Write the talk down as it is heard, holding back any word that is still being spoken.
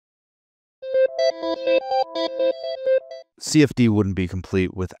CFD wouldn't be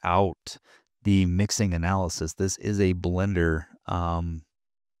complete without the mixing analysis. This is a blender,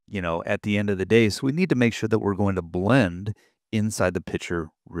 at the end of the day. So we need to make sure that we're going to blend inside the picture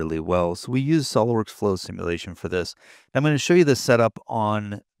really well. So we use SOLIDWORKS Flow Simulation for this. I'm going to show you the setup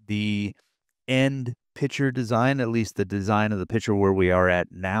on the end picture design, at least the design of the picture where we are at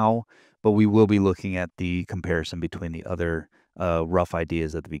now, but we will be looking at the comparison between the other rough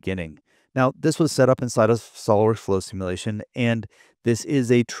ideas at the beginning. Now, this was set up inside of SOLIDWORKS Flow Simulation, and this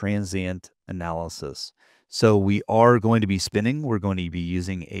is a transient analysis. So we are going to be spinning. We're going to be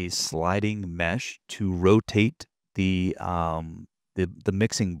using a sliding mesh to rotate the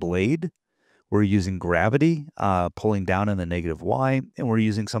mixing blade. We're using gravity, pulling down in the negative y, and we're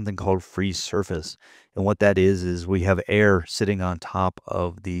using something called free surface. And what that is we have air sitting on top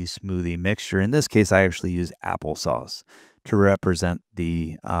of the smoothie mixture. In this case, I actually use applesauce to represent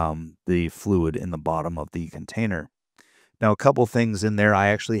the fluid in the bottom of the container. Now, a couple things in there. I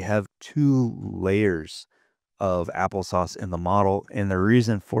actually have 2 layers of applesauce in the model, and the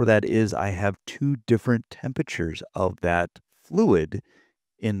reason for that is I have 2 different temperatures of that fluid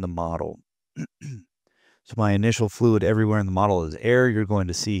in the model. So my initial fluid everywhere in the model is air. You're going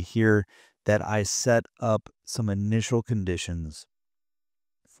to see here that I set up some initial conditions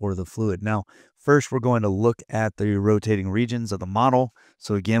for the fluid. Now, first we're going to look at the rotating regions of the model.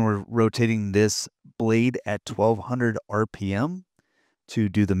 So again, we're rotating this blade at 1200 RPM to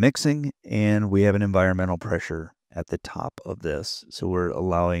do the mixing, and we have an environmental pressure at the top of this. So we're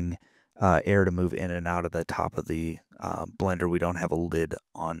allowing air to move in and out of the top of the blender. We don't have a lid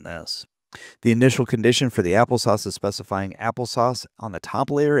on this. The initial condition for the applesauce is specifying applesauce on the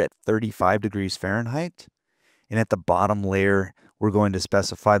top layer at 35 degrees Fahrenheit. And at the bottom layer, we're going to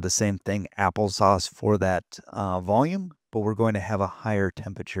specify the same thing, applesauce for that volume, but we're going to have a higher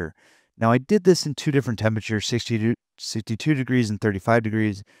temperature. Now, I did this in 2 different temperatures, 62 degrees and 35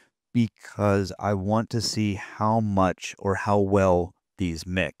 degrees, because I want to see how much or how well these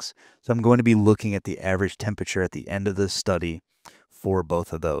mix. So I'm going to be looking at the average temperature at the end of this study for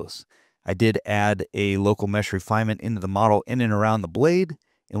both of those. I did add a local mesh refinement into the model in and around the blade,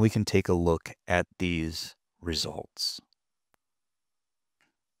 and we can take a look at these results.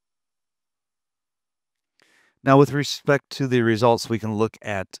 Now, with respect to the results, we can look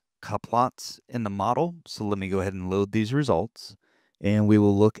at cut plots in the model. So let me go ahead and load these results, and we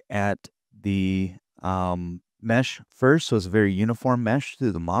will look at the mesh first. So it's a very uniform mesh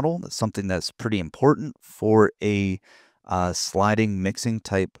through the model. That's something that's pretty important for a sliding mixing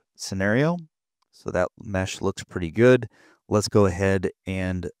type scenario. So that mesh looks pretty good. Let's go ahead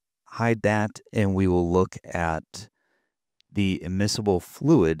and hide that, and we will look at the immiscible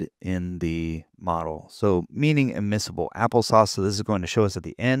fluid in the model. So meaning immiscible applesauce. So this is going to show us at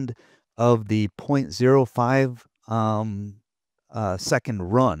the end of the 0.05 second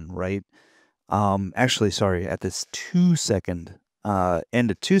run, right? Actually, sorry, at this 2 second end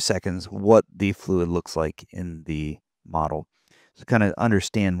of 2 seconds, what the fluid looks like in the model. So kind of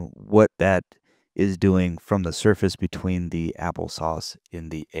understand what that is doing from the surface between the applesauce in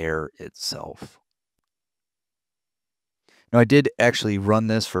the air itself. Now, I did actually run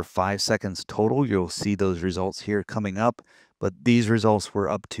this for 5 seconds total. You'll see those results here coming up, but these results were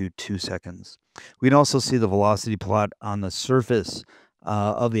up to 2 seconds. We can also see the velocity plot on the surface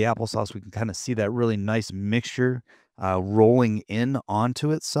of the applesauce. We can kind of see that really nice mixture rolling in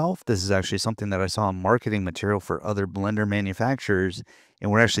onto itself. This is actually something that I saw in marketing material for other blender manufacturers,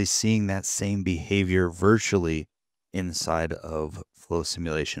 and we're actually seeing that same behavior virtually inside of Flow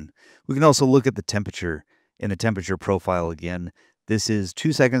Simulation. We can also look at the temperature in the temperature profile again. This is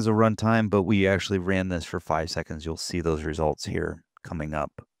 2 seconds of runtime, but we actually ran this for 5 seconds. You'll see those results here coming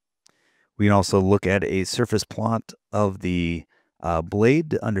up. We can also look at a surface plot of the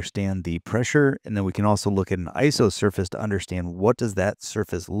blade to understand the pressure, and then we can also look at an ISO surface to understand what does that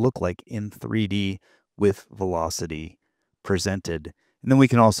surface look like in 3D with velocity presented. And then we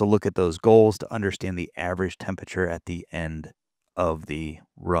can also look at those goals to understand the average temperature at the end of the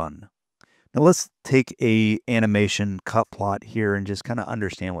run. Now let's take a animation cut plot here and just kind of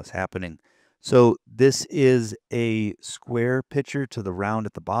understand what's happening. So this is a square picture to the round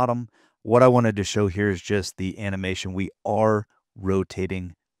at the bottom. What I wanted to show here is just the animation. We are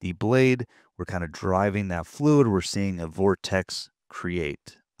rotating the blade. We're kind of driving that fluid. We're seeing a vortex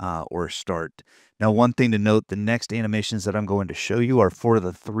create or start. Now, one thing to note, the next animations that I'm going to show you are for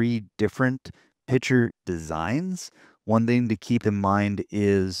the 3 different picture designs. One thing to keep in mind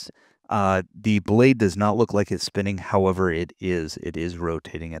is the blade does not look like it's spinning. However, it is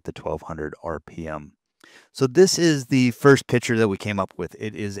rotating at the 1200 RPM. So this is the first picture that we came up with.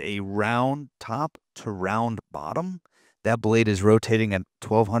 It is a round top to round bottom. That blade is rotating at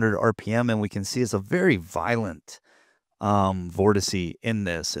 1200 RPM, and we can see it's a very violent vortice in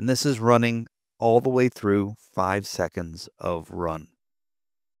this. And this is running all the way through 5 seconds of run.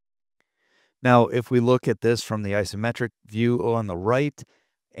 Now, if we look at this from the isometric view on the right,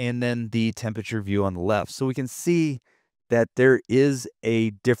 and then the temperature view on the left, so we can see that there is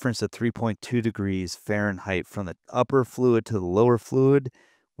a difference of 3.2 degrees Fahrenheit from the upper fluid to the lower fluid.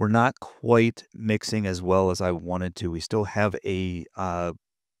 We're not quite mixing as well as I wanted to. We still have a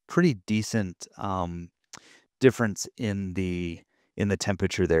pretty decent difference in the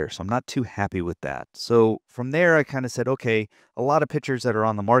temperature there. So I'm not too happy with that. So from there, I kind of said, okay, a lot of pictures that are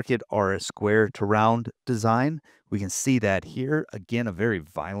on the market are a square to round design. We can see that here. Again, a very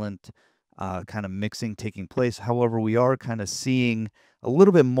violent kind of mixing taking place. However, we are kind of seeing a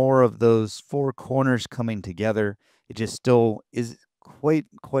little bit more of those four corners coming together. It just still is quite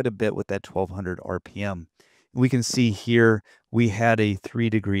a bit with that 1200 RPM. We can see here we had a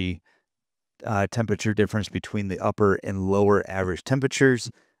 3-degree temperature difference between the upper and lower average temperatures.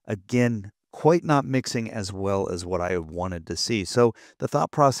 Again, quite not mixing as well as what I wanted to see. So the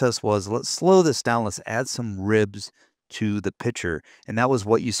thought process was, let's slow this down. Let's add some ribs to the picture. And that was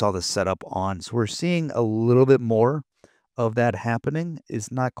what you saw the setup on. So we're seeing a little bit more of that happening. It's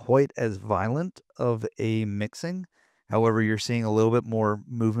not quite as violent of a mixing. However, you're seeing a little bit more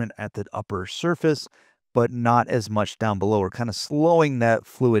movement at the upper surface, but not as much down below. We're kind of slowing that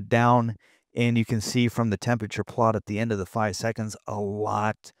fluid down. And you can see from the temperature plot at the end of the 5 seconds, a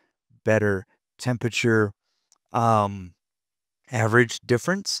lot better temperature average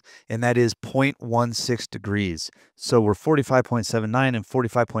difference, and that is 0.16 degrees. So we're 45.79 and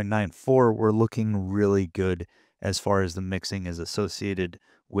 45.94. We're looking really good as far as the mixing is associated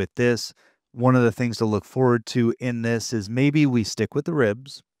with this. One of the things to look forward to in this is maybe we stick with the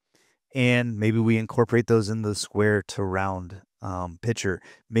ribs, and maybe we incorporate those in the square to round picture.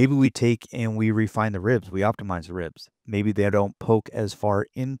 Maybe we take and we refine the ribs. We optimize the ribs. Maybe they don't poke as far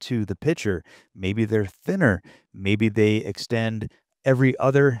into the picture. Maybe they're thinner. Maybe they extend every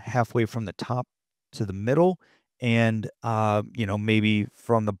other halfway from the top to the middle, and maybe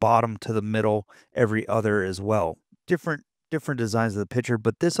from the bottom to the middle every other as well. Different designs of the picture,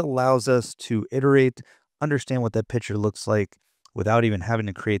 but this allows us to iterate, understand what that picture looks like without even having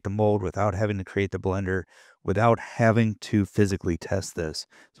to create the mold, without having to create the blender, without having to physically test this.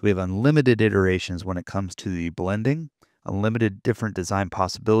 So we have unlimited iterations when it comes to the blending, unlimited different design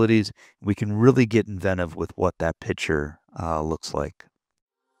possibilities. We can really get inventive with what that picture looks like.